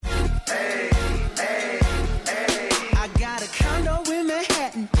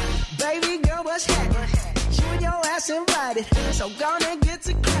it. So gonna get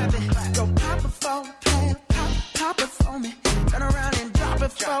to clapping. Go pop it for a plan. Pop it for me. Turn around and drop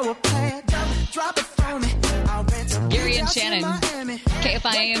it for a plan. Drop it for me. I'll rent a Gary and Shannon,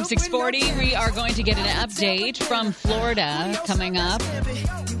 KFI AM 640. We are going to get an update from Florida coming up.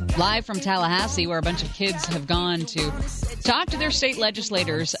 Live from Tallahassee, where a bunch of kids have gone to talk to their state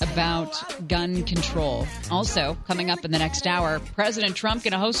legislators about gun control. Also, coming up in the next hour, President Trump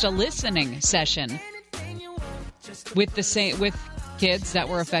going to host a listening session with kids that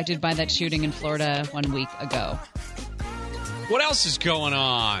were affected by that shooting in Florida 1 week ago. What else is going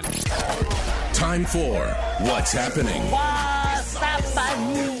on? Time for What's Happening.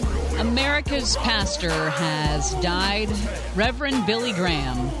 America's pastor has died. Reverend Billy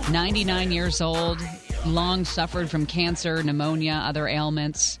Graham, 99 years old, long suffered from cancer, pneumonia, other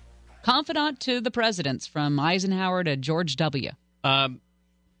ailments. Confidant to the presidents from Eisenhower to George W.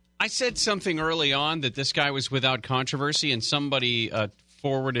 I said something early on that this guy was without controversy, and somebody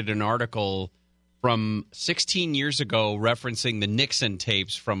forwarded an article from 16 years ago referencing the Nixon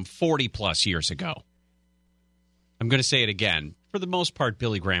tapes from 40-plus years ago. I'm going to say it again. For the most part,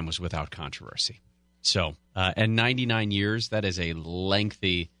 Billy Graham was without controversy. So, and 99 years, that is a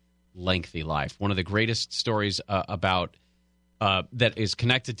lengthy life. One of the greatest stories about that is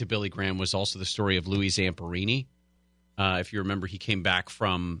connected to Billy Graham was also the story of Louis Zamperini. If you remember, he came back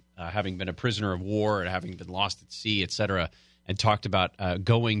from having been a prisoner of war and having been lost at sea, et cetera, and talked about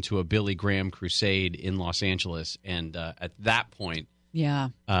going to a Billy Graham crusade in Los Angeles. And at that point,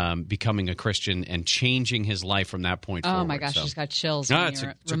 becoming a Christian and changing his life from that point forward. Oh, my gosh, I just got chills. It's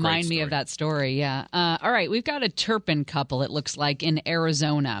Remind me of that story, yeah. All right, we've got a Turpin couple, it looks like, in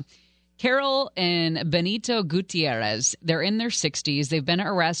Arizona. Carol and Benito Gutierrez, they're in their 60s. They've been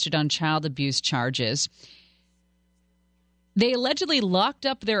arrested on child abuse charges. They allegedly locked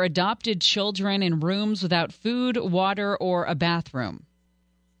up their adopted children in rooms without food, water, or a bathroom.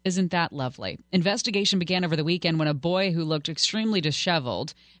 Isn't that lovely? Investigation began over the weekend when a boy who looked extremely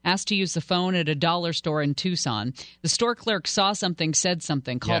disheveled asked to use the phone at a dollar store in Tucson. The store clerk saw something, said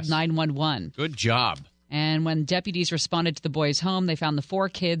something, called 911. Good job. And when deputies responded to the boy's home, they found the 4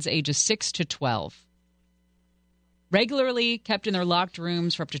 kids ages 6 to 12. Regularly kept in their locked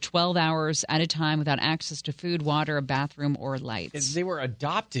rooms for up to 12 hours at a time without access to food, water, a bathroom, or lights. They were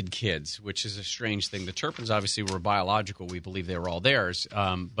adopted kids, which is a strange thing. The Turpins obviously were biological. We believe they were all theirs.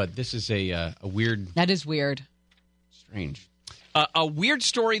 But this is a weird... That is weird. Strange. A weird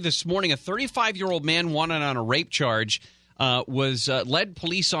story this morning. A 35-year-old man wanted on a rape charge led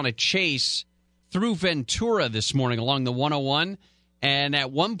police on a chase through Ventura this morning along the 101. And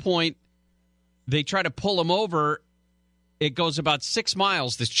at one point, they try to pull him over. It goes about 6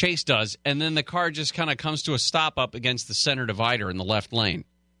 miles, this chase does, and then the car just kind of comes to a stop up against the center divider in the left lane.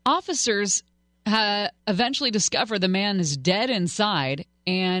 Officers eventually discover the man is dead inside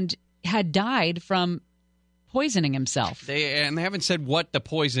and had died from poisoning himself. They haven't said what the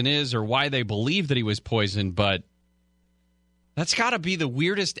poison is or why they believe that he was poisoned, but that's got to be the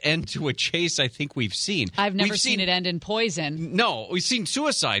weirdest end to a chase I think we've seen. I've never seen it end in poison. No, we've seen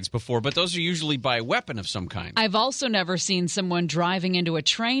suicides before, but those are usually by a weapon of some kind. I've also never seen someone driving into a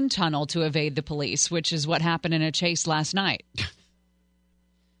train tunnel to evade the police, which is what happened in a chase last night.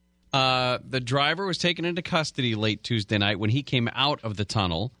 The driver was taken into custody late Tuesday night when he came out of the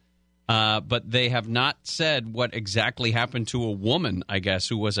tunnel. But they have not said what exactly happened to a woman, I guess,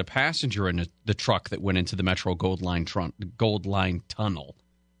 who was a passenger in the truck that went into the Metro Gold Line tunnel.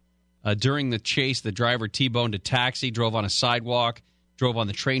 During the chase, the driver T-boned a taxi, drove on a sidewalk, drove on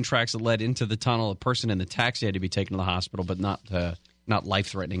the train tracks that led into the tunnel. A person in the taxi had to be taken to the hospital, but not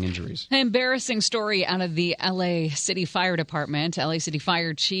life-threatening injuries. An embarrassing story out of the L.A. City Fire Department. L.A. City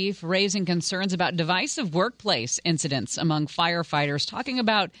Fire Chief raising concerns about divisive workplace incidents among firefighters, talking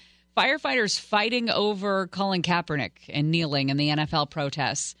about firefighters fighting over Colin Kaepernick and kneeling in the NFL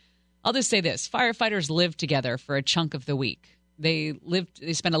protests. I'll just say this. Firefighters live together for a chunk of the week. They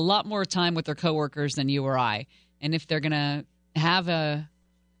spend a lot more time with their coworkers than you or I. And if they're going to have a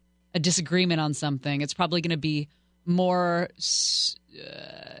disagreement on something, it's probably going to be more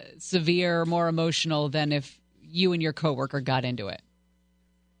severe, more emotional than if you and your coworker got into it.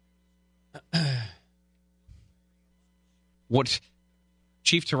 What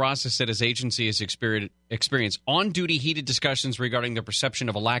Chief Terrasa said his agency has experienced on-duty heated discussions regarding the perception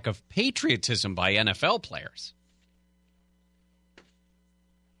of a lack of patriotism by NFL players.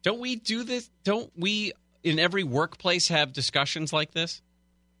 Don't we do this? Don't we, in every workplace, have discussions like this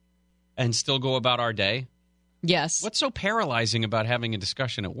and still go about our day? Yes. What's so paralyzing about having a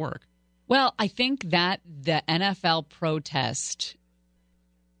discussion at work? Well, I think that the NFL protest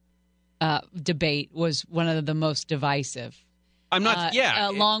debate was one of the most divisive. I'm not.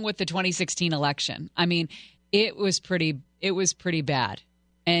 Along with the 2016 election. I mean, it was pretty bad.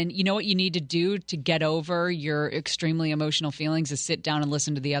 And you know what you need to do to get over your extremely emotional feelings is sit down and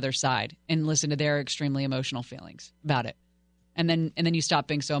listen to the other side and listen to their extremely emotional feelings about it. And then you stop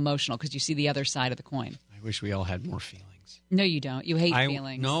being so emotional because you see the other side of the coin. I wish we all had more feelings. No, you don't. You hate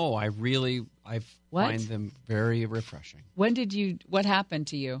feelings. No, I find them very refreshing. What happened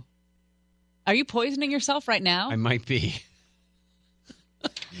to you? Are you poisoning yourself right now? I might be.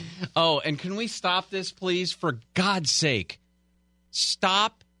 Oh, and can we stop this, please? For God's sake,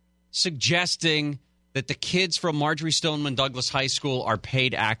 stop suggesting that the kids from Marjorie Stoneman Douglas High School are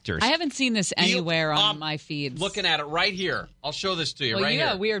paid actors. I haven't seen this anywhere on my feeds. Looking at it right here. I'll show this to you right here. You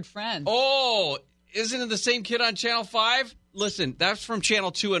got weird friends. Oh, isn't it the same kid on Channel 5? Listen, that's from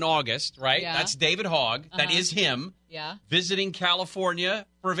Channel 2 in August, right? Yeah. That's David Hogg. That is him. Yeah. Visiting California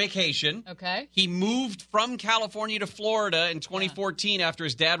for vacation. Okay. He moved from California to Florida in 2014 after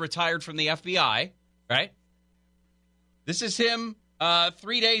his dad retired from the FBI, right? This is him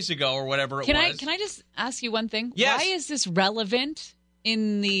 3 days ago or whatever it was. Can I just ask you one thing? Yes. Why is this relevant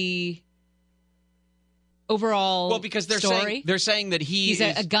in the overall because they're story? saying that he's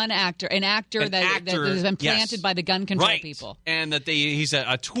a gun actor, an actor that has been planted by the gun control people. And that he's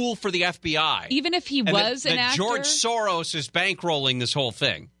a tool for the FBI. Even if he was an actor? George Soros is bankrolling this whole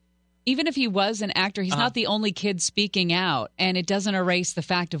thing. Even if he was an actor, he's not the only kid speaking out, and it doesn't erase the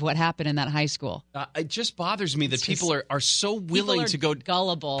fact of what happened in that high school. It just bothers me that people are so willing to go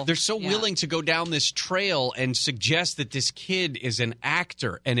gullible. They're so willing to go down this trail and suggest that this kid is an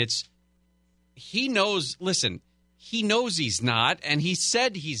actor, and he knows he's not, and he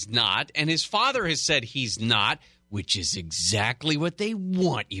said he's not, and his father has said he's not, which is exactly what they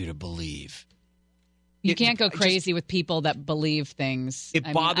want you to believe. You can't go crazy with people that believe things.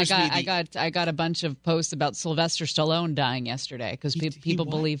 It bothers me. I got a bunch of posts about Sylvester Stallone dying yesterday because people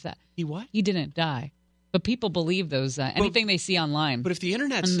believe that. He what? He didn't die. But people believe those anything they see online. But if the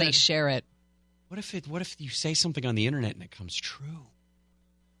internet and they share it. What if you say something on the internet and it comes true?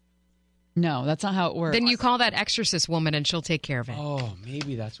 No, that's not how it works. Then you call that exorcist woman and she'll take care of it. Oh,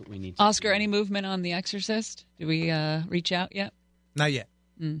 maybe that's what we need to Oscar, do. Any movement on The Exorcist? Did we reach out yet? Not yet.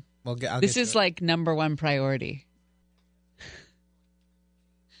 This is like number one priority.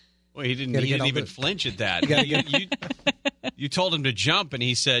 Well, he didn't even flinch at that. You told him to jump, and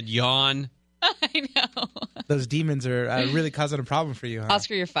he said, yawn. I know. Those demons are really causing a problem for you, huh?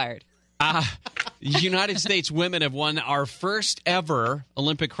 Oscar, you're fired. United States women have won our first ever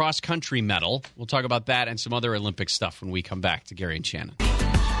Olympic cross-country medal. We'll talk about that and some other Olympic stuff when we come back to Gary and Shannon.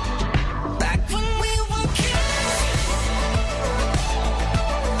 Back when we were kids.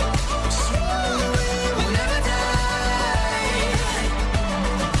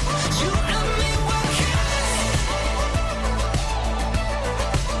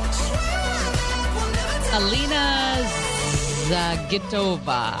 Alina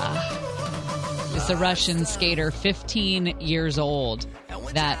Zagitova is a Russian skater, 15 years old,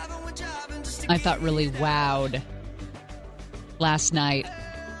 that I thought really wowed last night.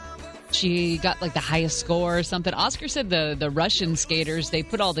 She got like the highest score or something. Oscar said the Russian skaters, they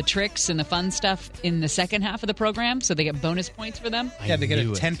put all the tricks and the fun stuff in the second half of the program, so they get bonus points for them. Yeah, they get a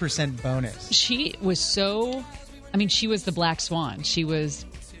 10% bonus. She was she was the Black Swan. She was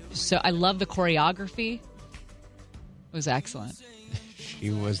I love the choreography. It was excellent. She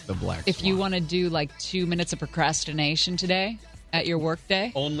was the Black Swan. If you want to do like 2 minutes of procrastination today at your work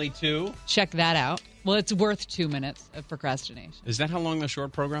day. Only 2? Check that out. Well, it's worth 2 minutes of procrastination. Is that how long the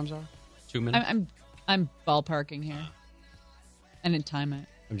short programs are? 2 minutes? I'm ballparking here. I didn't time it.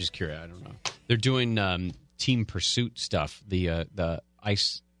 I'm just curious. I don't know. They're doing team pursuit stuff. The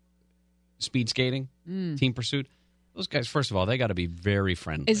ice speed skating, team pursuit. Those guys, first of all, they got to be very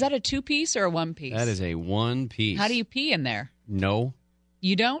friendly. Is that a 2-piece or a 1-piece? That is a 1-piece. How do you pee in there? No.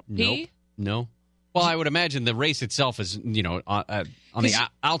 You don't pee? Nope. No. Well, I would imagine the race itself is, on the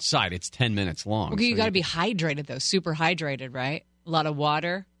outside, it's 10 minutes long. Okay, you got to be hydrated, though. Super hydrated, right? A lot of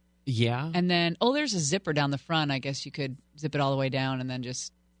water. Yeah. And then, there's a zipper down the front. I guess you could zip it all the way down and then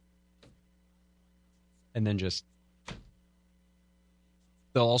just...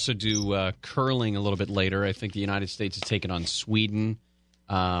 They'll also do curling a little bit later. I think the United States is taking on Sweden.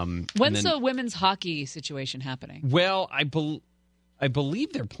 When's the women's hockey situation happening? Well, I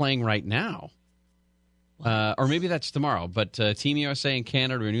believe they're playing right now. Or maybe that's tomorrow. But Team USA and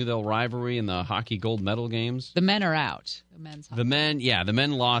Canada renew their rivalry in the hockey gold medal games. The men are out. The men's hockey. The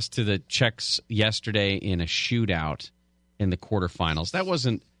men lost to the Czechs yesterday in a shootout in the quarterfinals. That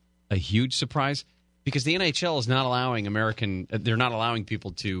wasn't a huge surprise because the NHL is not allowing they're not allowing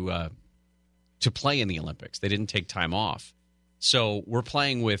people to to play in the Olympics. They didn't take time off. So we're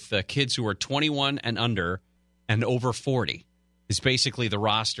playing with kids who are 21 and under and over 40 is basically the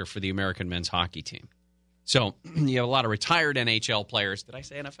roster for the American men's hockey team. So you have a lot of retired NHL players. Did I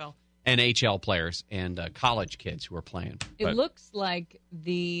say NFL? NHL players and college kids who are playing. It looks like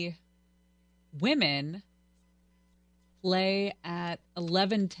the women play at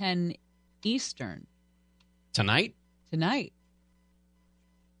 11:10 Eastern. Tonight? Tonight.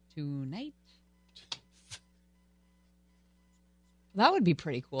 That would be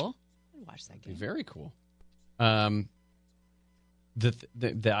pretty cool. I'd watch that game. Very cool. I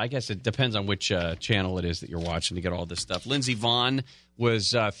guess it depends on which channel it is that you're watching to get all this stuff. Lindsey Vonn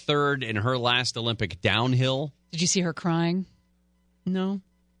was third in her last Olympic downhill. Did you see her crying? No.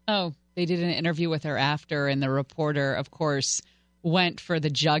 Oh, they did an interview with her after, and the reporter, of course, went for the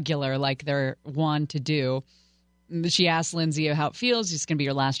jugular like they're wont to do. She asked Lindsey how it feels. It's going to be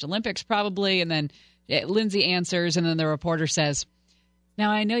your last Olympics probably. And then Lindsey answers, and then the reporter says,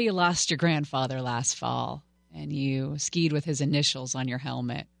 "Now, I know you lost your grandfather last fall, and you skied with his initials on your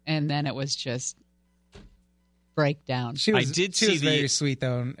helmet." And then it was just breakdown. She was very sweet,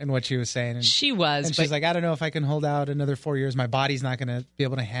 though, in what she was saying. And she was. And she's like, I don't know if I can hold out another 4 years. My body's not going to be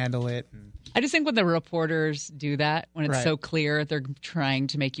able to handle it. I just think when the reporters do that, when it's so clear they're trying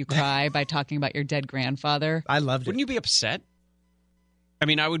to make you cry by talking about your dead grandfather. I loved it. Wouldn't you be upset? I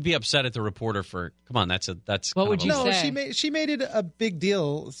mean, I would be upset at the reporter for, come on, that's what would you say? No, she made it a big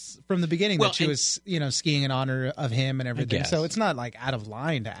deal from the beginning that she was, skiing in honor of him and everything. So it's not like out of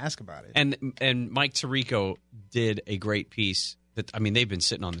line to ask about it. And Mike Tirico did a great piece they've been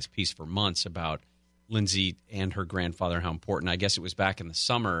sitting on this piece for months about Lindsey and her grandfather, how important. I guess it was back in the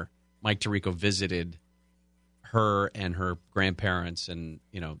summer, Mike Tirico visited her and her grandparents and,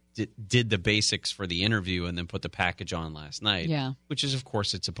 did the basics for the interview and then put the package on last night. Yeah. Which is, of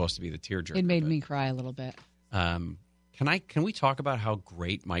course, it's supposed to be the tearjerker. It made me cry a little bit. Can we talk about how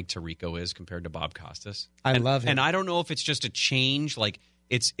great Mike Tirico is compared to Bob Costas? I love him. And I don't know if it's just a change. Like,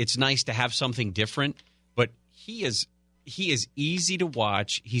 it's nice to have something different, but he is easy to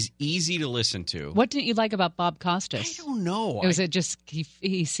watch. He's easy to listen to. What didn't you like about Bob Costas? I don't know. Was it just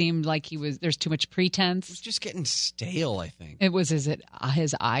he seemed like there's too much pretense? It was just getting stale, I think. Is it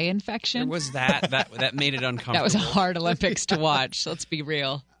his eye infection? There was that made it uncomfortable. That was a hard Olympics to watch. Let's be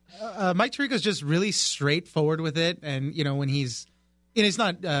real. Mike Tirico's just really straightforward with it, and when he's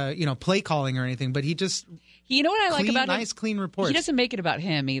not play calling or anything, but he just what I like about him? Nice, clean reports. He doesn't make it about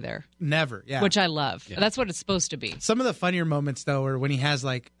him either. Never, yeah. Which I love. Yeah. That's what it's supposed to be. Some of the funnier moments though are when he has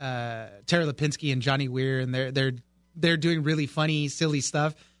like Tara Lipinski and Johnny Weir, and they're doing really funny, silly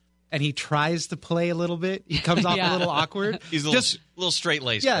stuff, and he tries to play a little bit. He comes off a little awkward. He's a little straight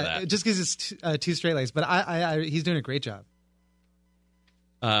laced. Yeah, for that. Just because it's too straight laced. But he's doing a great job.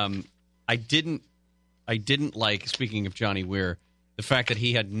 I didn't like, speaking of Johnny Weir, the fact that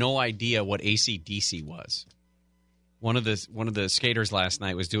he had no idea what AC/DC was. One of the skaters last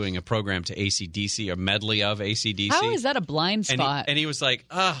night was doing a program to AC/DC, a medley of AC/DC. How is that a blind spot? And he was like,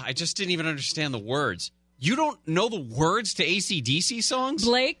 I just didn't even understand the words. You don't know the words to AC/DC songs?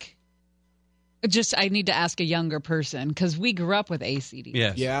 Blake, I need to ask a younger person, because we grew up with AC/DC.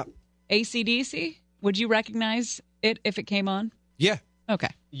 Yes. Yeah. AC/DC? Would you recognize it if it came on? Yeah. Okay.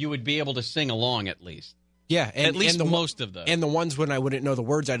 You would be able to sing along at least. Yeah, at least most of them. And the ones when I wouldn't know the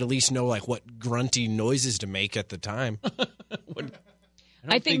words, I'd at least know like what grunty noises to make at the time.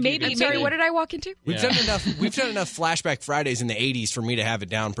 I think maybe. I'm sorry, what did I walk into? We've done enough Flashback Fridays in the '80s for me to have it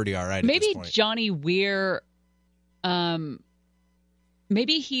down pretty all right. Maybe at this point. Johnny Weir.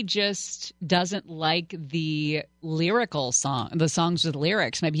 Maybe he just doesn't like the lyrical the songs with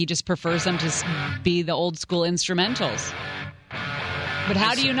lyrics. Maybe he just prefers them to be the old school instrumentals. But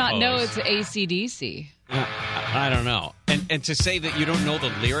how do you not know it's AC/DC? I don't know. And to say that you don't know the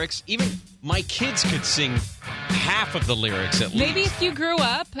lyrics, even my kids could sing half of the lyrics at least. Maybe if you grew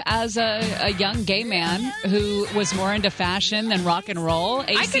up as a young gay man who was more into fashion than rock and roll,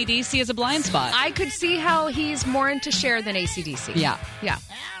 AC/DC is a blind spot. I could see how he's more into Cher than AC/DC. Yeah. Yeah.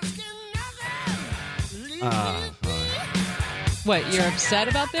 What, you're upset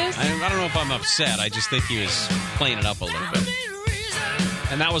about this? I don't know if I'm upset. I just think he was playing it up a little bit.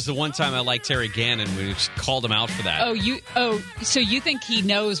 And that was the one time I liked Terry Gannon. We just called him out for that. So you think he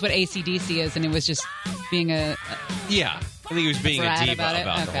knows what AC/DC is, and it was just being yeah, I think he was being a diva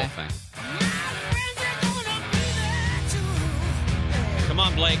about the whole thing. Come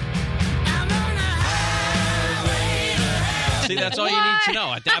on, Blake. See, that's all you need to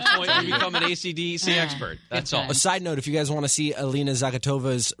know. At that point, you become an AC/DC expert. That's all. A side note, if you guys want to see Alina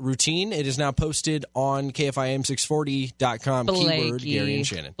Zagatova's routine, it is now posted on KFIM640.com. Keyword Gary and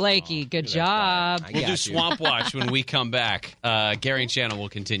Shannon. Blakey, good job. We'll do Swamp Watch when we come back. Gary and Shannon will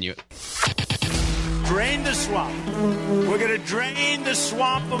continue. Drain the swamp. We're going to drain the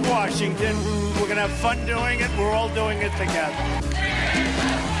swamp of Washington. We're going to have fun doing it. We're all doing it together.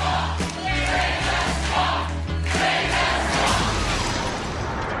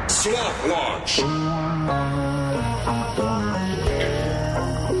 Swamp Watch.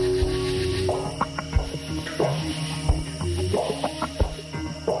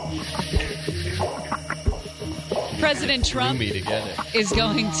 President Trump Me to get it. is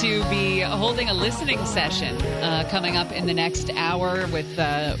going to be holding a listening session coming up in the next hour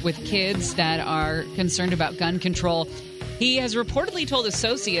with kids that are concerned about gun control. He has reportedly told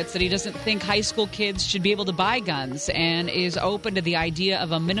associates that he doesn't think high school kids should be able to buy guns and is open to the idea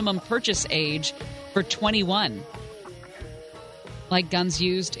of a minimum purchase age for 21, like guns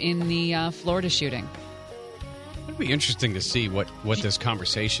used in the Florida shooting. It'd be interesting to see what this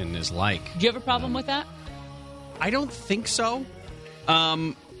conversation is like. Do you have a problem with that? I don't think so.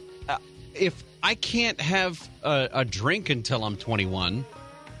 If I can't have a drink until I'm 21,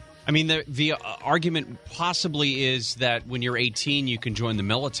 I mean, the argument possibly is that when you're 18, you can join the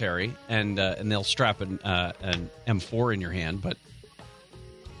military and they'll strap an M4 in your hand, but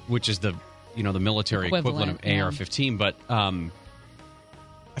which is the military equivalent of AR-15. But I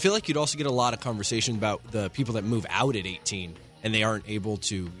feel like you'd also get a lot of conversation about the people that move out at 18 and they aren't able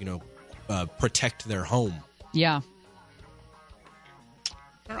to, protect their home. Yeah.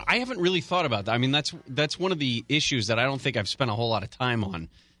 I haven't really thought about that. I mean, that's one of the issues that I don't think I've spent a whole lot of time on,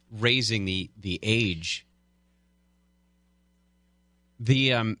 raising the age.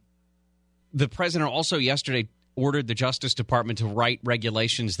 The president also yesterday ordered the Justice Department to write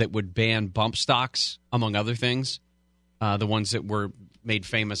regulations that would ban bump stocks, among other things. The ones that were made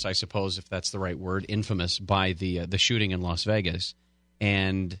famous, I suppose, if that's the right word, infamous, by the shooting in Las Vegas.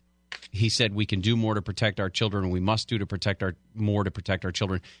 And he said we can do more to protect our children, and we must do more to protect our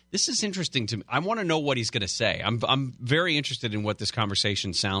children. This is interesting to me. I want to know what he's going to say. I'm very interested in what this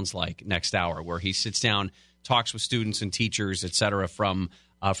conversation sounds like next hour, where he sits down, talks with students and teachers, et cetera, from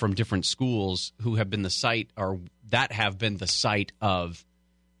different schools who have been the site or that have been the site of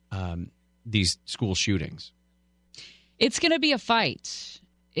these school shootings. It's going to be a fight.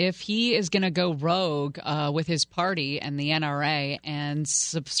 If he is going to go rogue with his party and the NRA and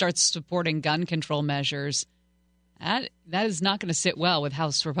starts supporting gun control measures, that is not going to sit well with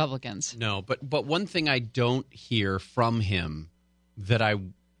House Republicans. No, but one thing I don't hear from him that I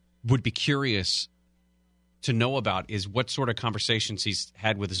would be curious to know about is what sort of conversations he's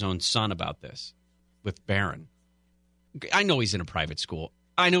had with his own son about this, with Barron. I know he's in a private school.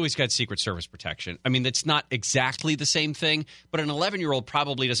 I know he's got Secret Service protection. I mean, it's not exactly the same thing, but an 11-year-old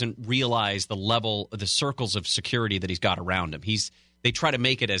probably doesn't realize the circles of security that he's got around him. They try to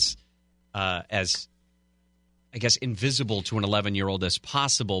make it as I guess, invisible to an 11-year-old as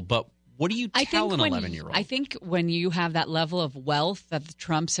possible. But what do you tell an 11-year-old? I think when you have that level of wealth that the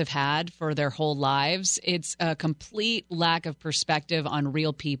Trumps have had for their whole lives, it's a complete lack of perspective on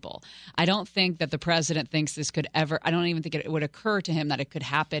real people. I don't think that the president thinks this could ever – I don't even think it would occur to him that it could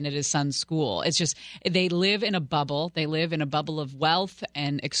happen at his son's school. It's just they live in a bubble. They live in a bubble of wealth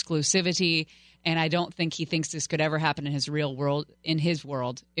and exclusivity, and I don't think he thinks this could ever happen in his real world. In his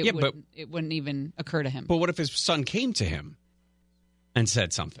world, it wouldn't even occur to him. But what if his son came to him and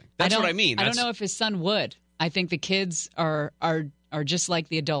said something? That's what I mean. I don't know if his son would. I think the kids are just like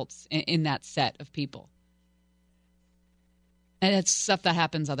the adults in that set of people. And it's stuff that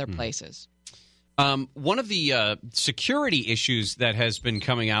happens other places. One of the security issues that has been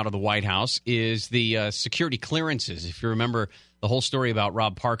coming out of the White House is the security clearances. If you remember the whole story about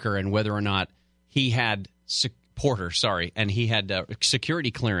Rob Parker and whether or not he had and he had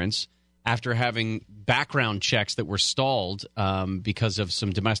security clearance after having background checks that were stalled because of some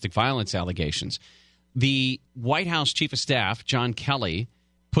domestic violence allegations. The White House Chief of Staff, John Kelly,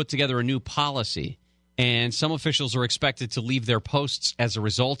 put together a new policy, and some officials are expected to leave their posts as a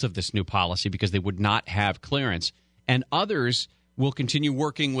result of this new policy because they would not have clearance. And others will continue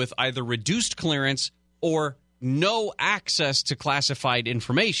working with either reduced clearance or no access to classified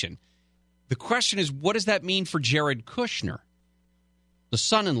information. The question is, what does that mean for Jared Kushner, the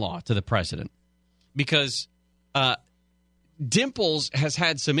son-in-law to the president? Because Dimples has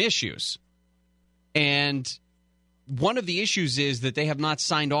had some issues. And one of the issues is that they have not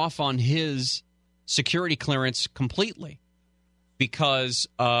signed off on his security clearance completely because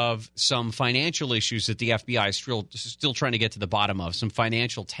of some financial issues that the FBI is still trying to get to the bottom of, some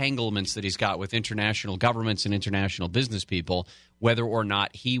financial tanglements that he's got with international governments and international business people, whether or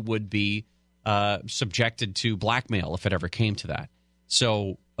not he would be subjected to blackmail if it ever came to that.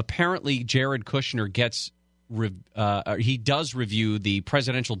 So apparently Jared Kushner he does review the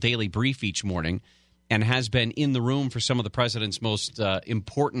presidential daily brief each morning and has been in the room for some of the president's most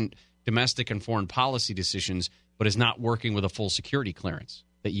important domestic and foreign policy decisions, but is not working with a full security clearance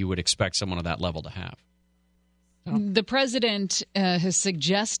that you would expect someone of that level to have. The president has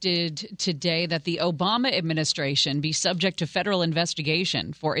suggested today that the Obama administration be subject to federal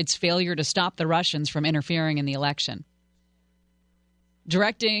investigation for its failure to stop the Russians from interfering in the election,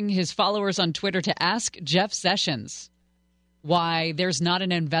 directing his followers on Twitter to ask Jeff Sessions why there's not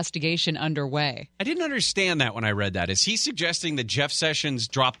an investigation underway. I didn't understand that when I read that. Is he suggesting that Jeff Sessions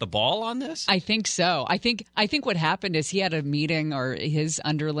dropped the ball on this? I think so. I think what happened is he had a meeting, or his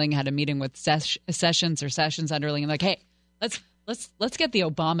underling had a meeting with Sessions or Sessions' underling, and like, hey, let's get the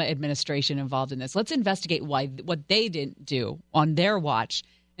Obama administration involved in this. Let's investigate what they didn't do on their watch.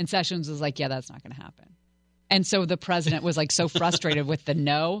 And Sessions was like, yeah, that's not going to happen. And so the president was like so frustrated with the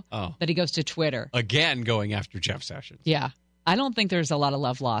no that he goes to Twitter. Again, going after Jeff Sessions. Yeah. I don't think there's a lot of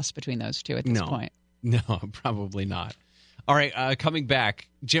love lost between those two at this point. No, probably not. All right, coming back,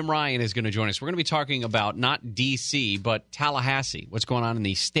 Jim Ryan is going to join us. We're going to be talking about not D.C., but Tallahassee, what's going on in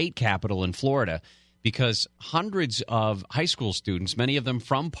the state capital in Florida, because hundreds of high school students, many of them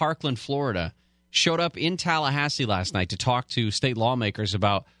from Parkland, Florida, showed up in Tallahassee last night to talk to state lawmakers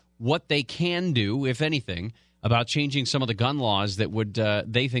about what they can do, if anything, about changing some of the gun laws that would,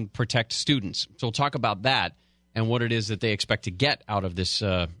 they think, protect students. So we'll talk about that and what it is that they expect to get out of this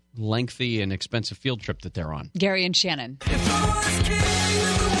lengthy and expensive field trip that they're on. Gary and Shannon.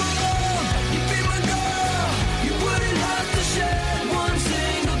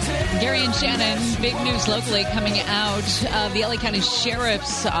 Gary and Shannon, big news locally coming out of the LA County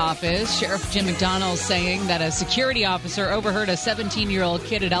Sheriff's Office. Sheriff Jim McDonnell saying that a security officer overheard a 17-year-old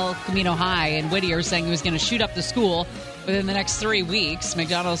kid at El Camino High in Whittier saying he was going to shoot up the school within the next 3 weeks.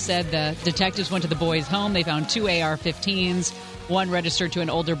 McDonnell said the detectives went to the boy's home. They found 2 AR-15s, one registered to an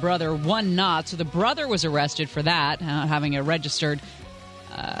older brother, one not. So the brother was arrested for that, having a registered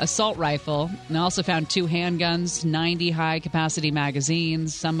assault rifle. And also found 2 handguns, 90 high-capacity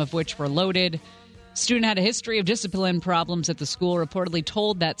magazines, some of which were loaded. Student had a history of discipline problems at the school, reportedly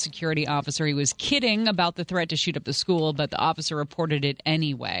told that security officer he was kidding about the threat to shoot up the school, but the officer reported it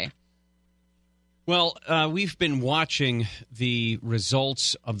anyway. Well, we've been watching the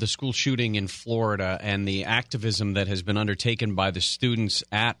results of the school shooting in Florida and the activism that has been undertaken by the students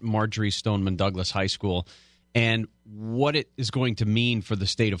at Marjory Stoneman Douglas High School and what it is going to mean for the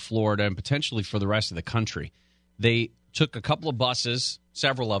state of Florida and potentially for the rest of the country. They took a couple of buses,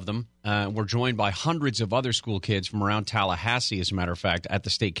 several of them, were joined by hundreds of other school kids from around Tallahassee, as a matter of fact, at the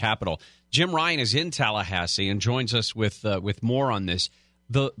state capitol. Jim Ryan is in Tallahassee and joins us with more on this.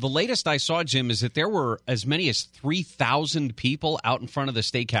 The latest I saw, Jim, is that there were as many as 3,000 people out in front of the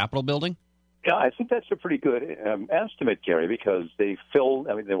state capitol building. Yeah, I think that's a pretty good estimate, Gary, because they filled,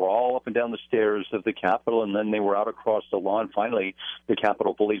 they were all up and down the stairs of the Capitol, and then they were out across the lawn. Finally, the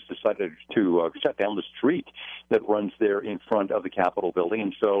Capitol Police decided to shut down the street that runs there in front of the Capitol building,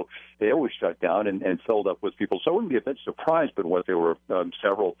 and so they always shut down and filled up with people. So I wouldn't be a bit surprised, but what there were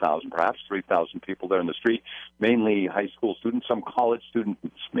several thousand, perhaps 3,000 people there in the street, mainly high school students, some college students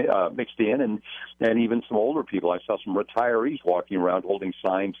mixed in, and even some older people. I saw some retirees walking around holding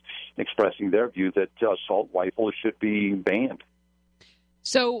signs expressing their view that assault rifles should be banned.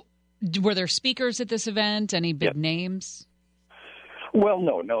 So were there speakers at this event? Any big names? Well,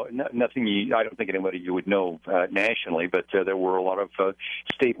 no, nothing. I don't think anybody you would know nationally, but there were a lot of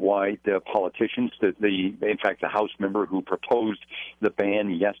statewide politicians. In fact, the House member who proposed the ban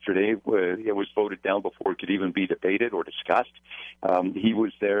yesterday, it was voted down before it could even be debated or discussed. He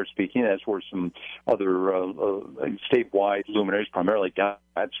was there speaking, as were some other statewide luminaries, primarily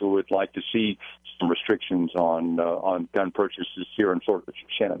Democrats, who would like to see some restrictions on gun purchases here in Florida.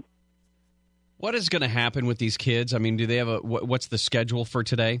 Shannon. What is going to happen with these kids? I mean, do they have what's the schedule for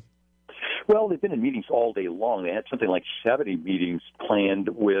today? Well, they've been in meetings all day long. They had something like 70 meetings planned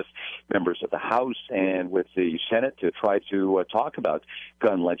with members of the House and with the Senate to try to talk about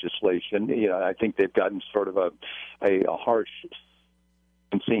gun legislation. I think they've gotten sort of a harsh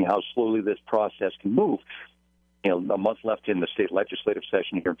in seeing how slowly this process can move. A month left in the state legislative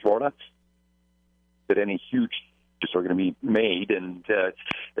session here in Florida, that any huge changes are going to be made, and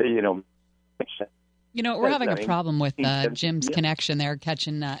we're having a problem with Jim's connection there,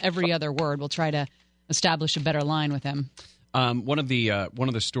 catching every other word. We'll try to establish a better line with him. One of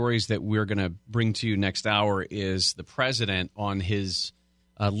the stories that we're going to bring to you next hour is the president on his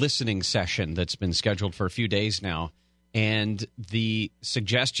listening session that's been scheduled for a few days now, and the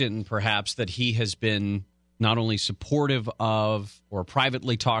suggestion perhaps that he has been not only supportive of or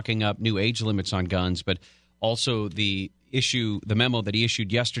privately talking up new age limits on guns, but also the memo that he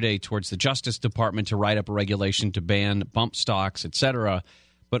issued yesterday towards the Justice Department to write up a regulation to ban bump stocks, et cetera,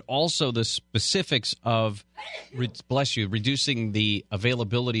 but also the specifics of, reducing the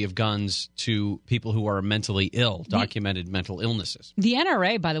availability of guns to people who are mentally ill, documented mental illnesses. The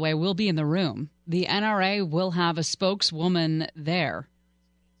NRA, by the way, will be in the room. The NRA will have a spokeswoman there.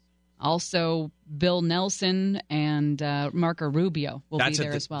 Also, Bill Nelson and Marco Rubio will be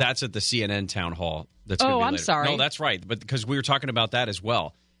there as well. That's at the CNN town hall. I'm sorry. No, that's right. But because we were talking about that as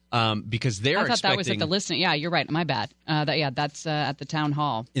well. Because they're I thought that was at the listening. Yeah, you're right. My bad. That's at the town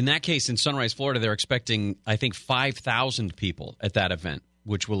hall. In that case, in Sunrise, Florida, they're expecting, I think, 5,000 people at that event,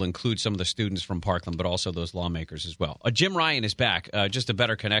 which will include some of the students from Parkland, but also those lawmakers as well. Jim Ryan is back. Just a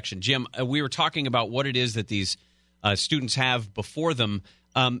better connection. Jim, we were talking about what it is that these students have before them.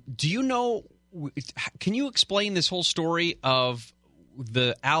 Do you know? Can you explain this whole story of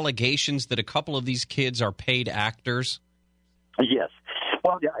the allegations that a couple of these kids are paid actors? Yes.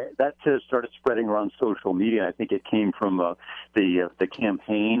 Well, yeah, that started spreading around social media. I think it came from the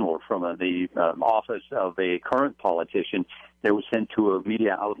campaign or from the office of a current politician. It was sent to a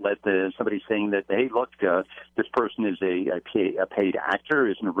media outlet, somebody saying that, hey, look, this person is a paid actor,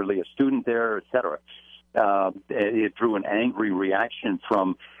 isn't really a student there, et cetera. It drew an angry reaction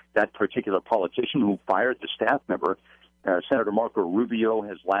from that particular politician who fired the staff member. Senator Marco Rubio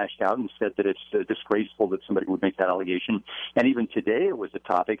has lashed out and said that it's disgraceful that somebody would make that allegation. And even today it was a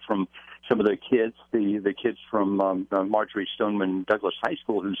topic from some of the kids, the kids from Marjorie Stoneman Douglas High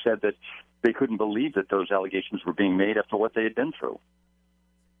School, who said that they couldn't believe that those allegations were being made after what they had been through.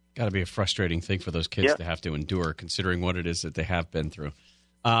 Got to be a frustrating thing for those kids to have to endure, considering what it is that they have been through.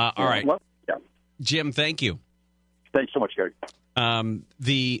 All right. Well, Jim, thank you. Thanks so much, Gary.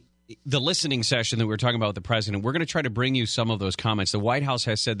 The listening session that we were talking about with the president, we're going to try to bring you some of those comments. The White House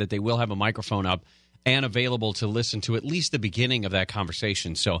has said that they will have a microphone up and available to listen to at least the beginning of that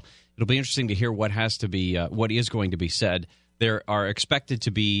conversation. So it'll be interesting to hear what is going to be said. There are expected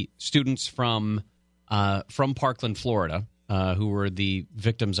to be students from Parkland, Florida, who were the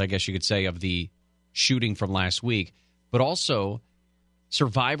victims, I guess you could say, of the shooting from last week, but also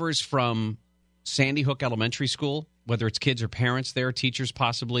survivors from Sandy Hook Elementary School, whether it's kids or parents there, teachers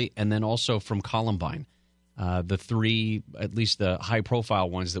possibly, and then also from Columbine. The three, at least the high-profile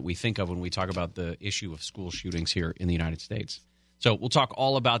ones that we think of when we talk about the issue of school shootings here in the United States. So we'll talk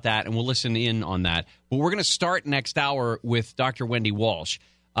all about that, and we'll listen in on that. But we're going to start next hour with Dr. Wendy Walsh,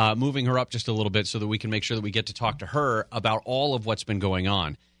 moving her up just a little bit so that we can make sure that we get to talk to her about all of what's been going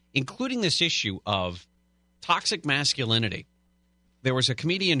on, including this issue of toxic masculinity. There was a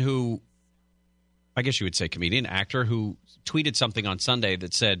comedian who, I guess you would say comedian, actor, who tweeted something on Sunday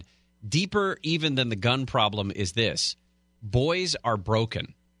that said, deeper even than the gun problem is this: boys are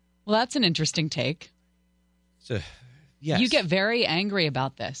broken. Well, that's an interesting take. Yes. You get very angry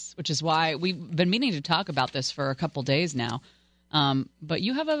about this, which is why we've been meaning to talk about this for a couple days now. But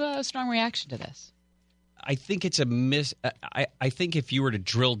you have a strong reaction to this. I think it's I think if you were to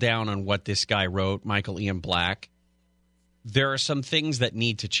drill down on what this guy wrote, Michael Ian Black, there are some things that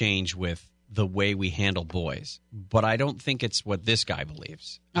need to change with the way we handle boys, but I don't think it's what this guy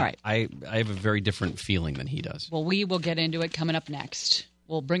believes. All right. I have a very different feeling than he does. Well, we will get into it coming up next.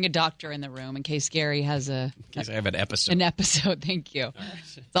 We'll bring a doctor in the room in case Gary has I have an episode. An episode, thank you.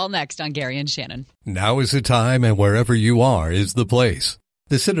 It's all next on Gary and Shannon. Now is the time, and wherever you are is the place.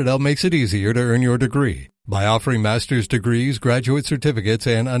 The Citadel makes it easier to earn your degree by offering master's degrees, graduate certificates,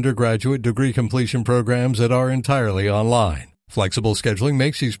 and undergraduate degree completion programs that are entirely online. Flexible scheduling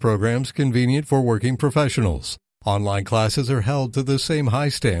makes these programs convenient for working professionals. Online classes are held to the same high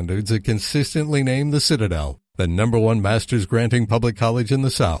standards that consistently name the Citadel the #1 master's granting public college in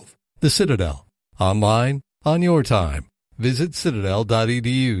the South. The Citadel. Online, on your time. Visit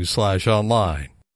citadel.edu/online.